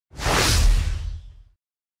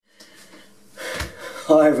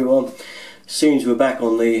Hi everyone, seems we're back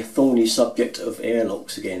on the thorny subject of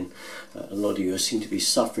airlocks again. A lot of you seem to be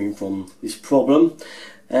suffering from this problem,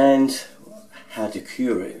 and how to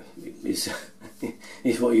cure it is,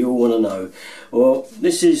 is what you all want to know. Well,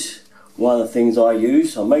 this is one of the things I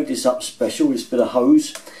use. I made this up special, this bit of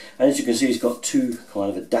hose, and as you can see it's got two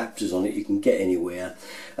kind of adapters on it. You can get anywhere,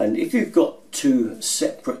 and if you've got two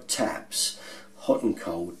separate taps, hot and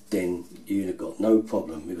cold, then you've got no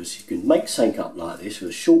problem, because you can make something up like this with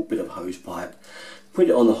a short bit of hose pipe, put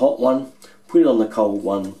it on the hot one, put it on the cold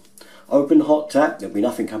one, open the hot tap, there'll be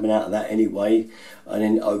nothing coming out of that anyway, and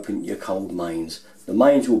then open your cold mains. The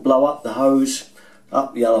mains will blow up the hose,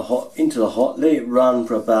 up the other hot, into the hot, let it run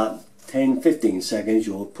for about 10-15 seconds,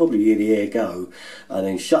 you'll probably hear the air go, and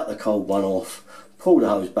then shut the cold one off, pull the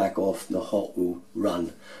hose back off, and the hot will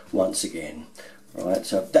run once again. Right,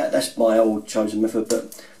 so that's my old chosen method.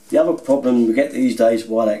 But the other problem we get these days,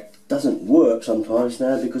 why that doesn't work sometimes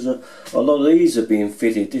now, because a lot of these are being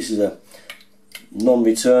fitted. This is a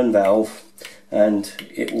non-return valve, and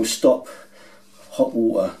it will stop hot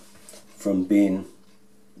water from being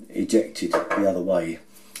ejected the other way.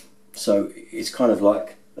 So it's kind of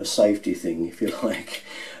like a safety thing, if you like.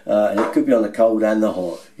 And it could be on the cold and the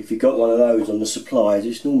hot. If you've got one of those on the supplies,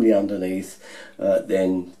 it's normally underneath,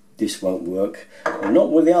 then this won't work. And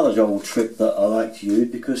not with the other old trick that I like to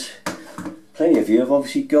use, because plenty of you have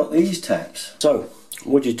obviously got these taps. So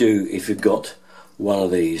what do you do if you've got one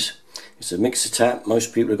of these? It's a mixer tap.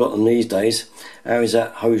 Most people have got them these days. How is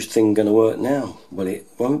that hose thing going to work now? Well, it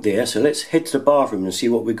won't there, so let's head to the bathroom and see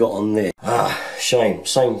what we've got on there. Shame,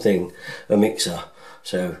 same thing, a mixer.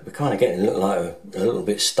 So we're kind of getting a little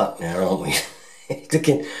bit stuck now, aren't we? It's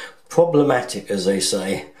looking problematic, as they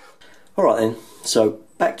say. Alright then, so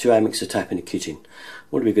back to our mixer tap in the kitchen.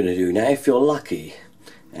 What are we going to do now? If you're lucky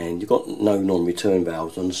and you've got no non-return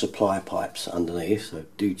valves on the supply pipes underneath, so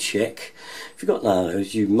do check. If you've got none of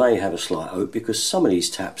those, you may have a slight hope, because some of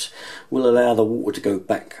these taps will allow the water to go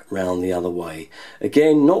back round the other way.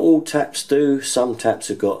 Again, not all taps do. Some taps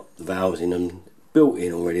have got valves in them built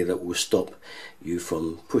in already that will stop you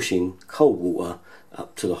from pushing cold water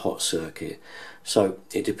up to the hot circuit. So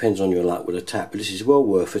it depends on your luck with a tap, but this is well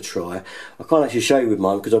worth a try. I can't actually show you with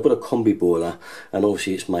mine because I've got a combi boiler, and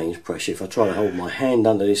obviously it's mains pressure. If I try to hold my hand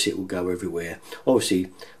under this, it will go everywhere. Obviously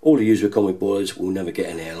all the users with combi boilers will never get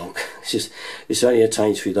an airlock. It's only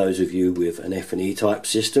attains for those of you with an F&E type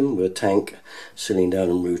system with a tank, cylinder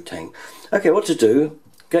and roof tank. Okay, what to do?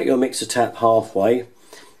 Get your mixer tap halfway,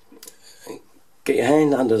 get your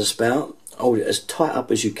hand under the spout, hold it as tight up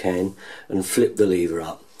as you can, and flip the lever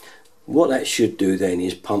up. What that should do then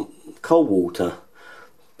is pump cold water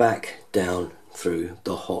back down through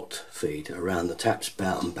the hot feed, around the tap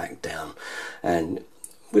spout and back down, and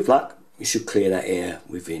with luck you should clear that air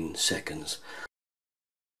within seconds.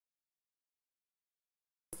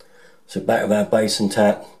 So back with our basin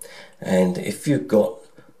tap, and if you've got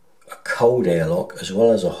a cold airlock as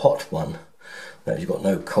well as a hot one, now you've got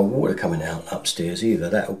no cold water coming out upstairs either,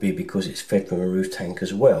 that will be because it's fed from a roof tank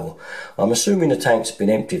as well. I'm assuming the tank's been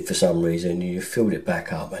emptied for some reason and you filled it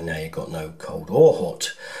back up, and now you've got no cold or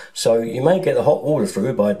hot. So you may get the hot water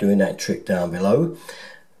through by doing that trick down below,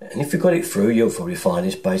 and if you've got it through, you'll probably find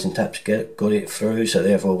this basin tap's got it through, so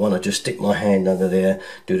therefore I want to just stick my hand under there,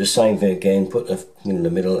 do the same thing again, put the in the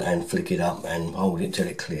middle and flick it up and hold it until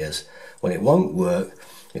it clears. Well, it won't work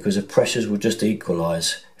because the pressures will just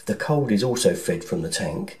equalise. If the cold is also fed from the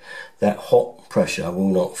tank, that hot pressure will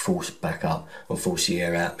not force back up and force the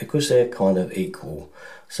air out, because they're kind of equal.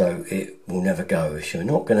 So it will never go. So you're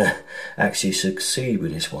not going to actually succeed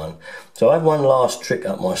with this one. So I have one last trick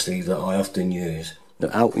up my sleeve that I often use.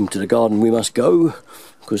 Out into the garden we must go,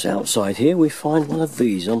 because outside here we find one of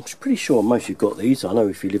these. I'm pretty sure most of you've got these. I know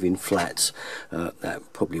if you live in flats that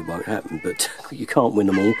probably won't happen, but you can't win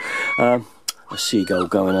them all. A seagull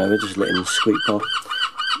going over, just letting him sweep past.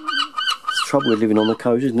 Trouble with living on the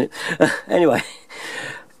coast, isn't it? Anyway,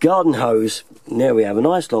 garden hose. There we have a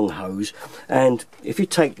nice long hose, and if you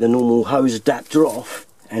take the normal hose adapter off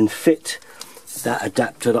and fit that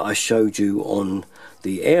adapter that I showed you on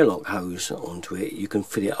the airlock hose onto it, you can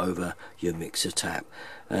fit it over your mixer tap,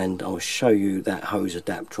 and I'll show you that hose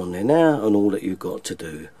adapter on there now and all that you've got to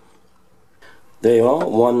do. There you are,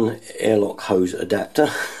 one airlock hose adapter.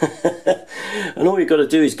 And all you've got to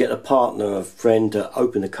do is get a partner, a friend, to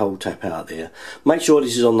open the cold tap out there. Make sure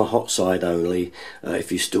this is on the hot side only,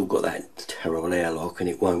 if you've still got that terrible airlock, and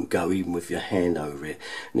it won't go even with your hand over it,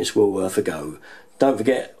 and it's well worth a go. Don't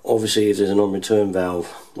forget, obviously, if there's a non-return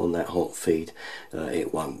valve on that hot feed,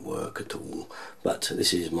 it won't work at all. But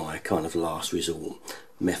this is my kind of last resort.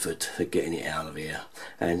 method for getting it out of here,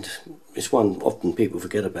 and it's one often people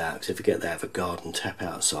forget about because they forget they have a garden tap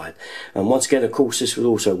outside. And once again, of course, this will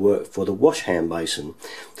also work for the wash hand basin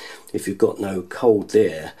if you've got no cold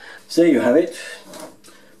there. So there you have it,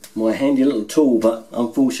 my handy little tool, but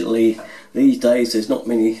unfortunately these days there's not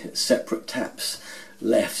many separate taps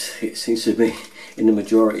left. It seems to be in the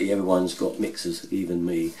majority everyone's got mixers, even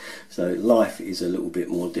me, so life is a little bit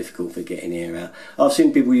more difficult for getting air out. I've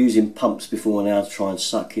seen people using pumps before now to try and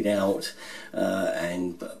suck it out,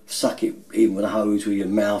 and suck it even with a hose with your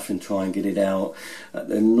mouth and try and get it out.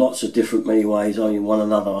 And lots of different many ways. Only one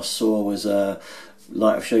another I saw was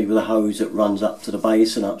like I'll show you with a hose that runs up to the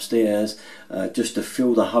basin upstairs, just to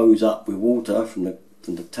fill the hose up with water from the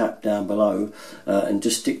tap down below, and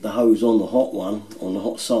just stick the hose on the hot one, on the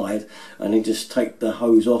hot side, and then just take the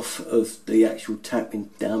hose off of the actual tap in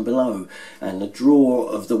down below, and the draw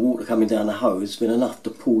of the water coming down the hose has been enough to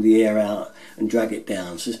pull the air out and drag it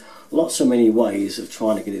down. So there's lots of many ways of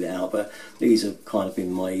trying to get it out, but these have kind of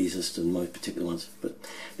been my easiest and most particular ones. But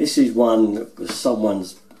this is one that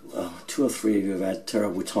someone's 2 or 3 of you have had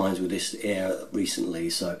terrible times with this air recently,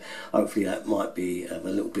 so hopefully that might be a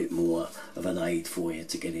little bit more of an aid for you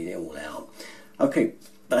to getting it all out. Okay,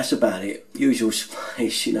 that's about it. Usual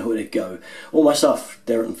space, you know where to go. All my stuff,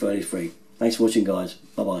 Derek33. Thanks for watching, guys.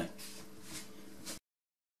 Bye bye.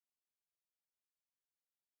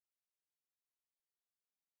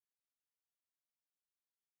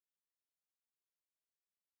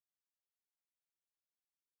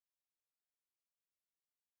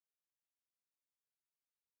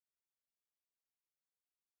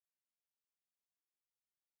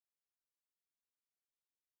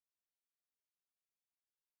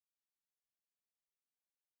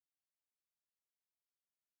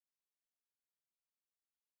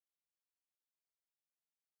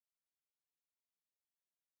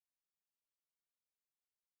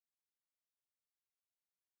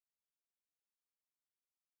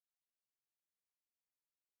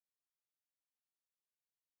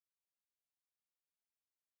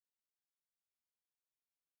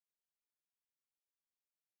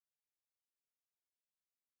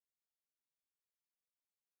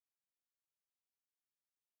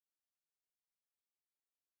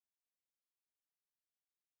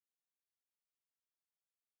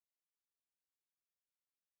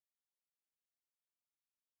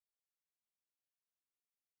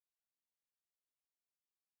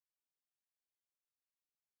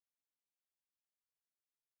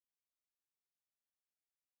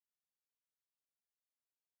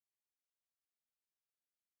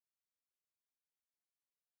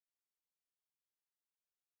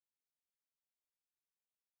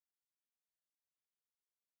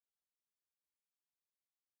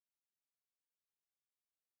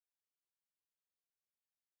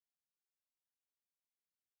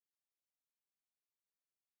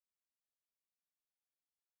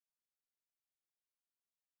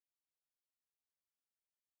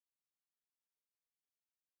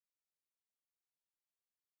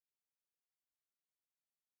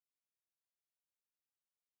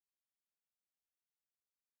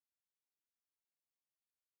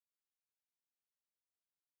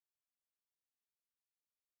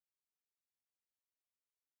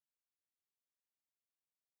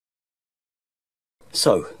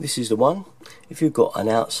 So this is the one. If you've got an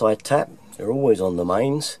outside tap, they're always on the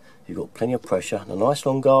mains. You've got plenty of pressure and a nice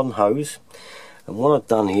long garden hose. And what I've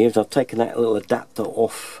done here is I've taken that little adapter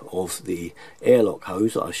off of the airlock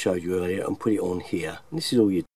hose that I showed you earlier and put it on here. And this is all you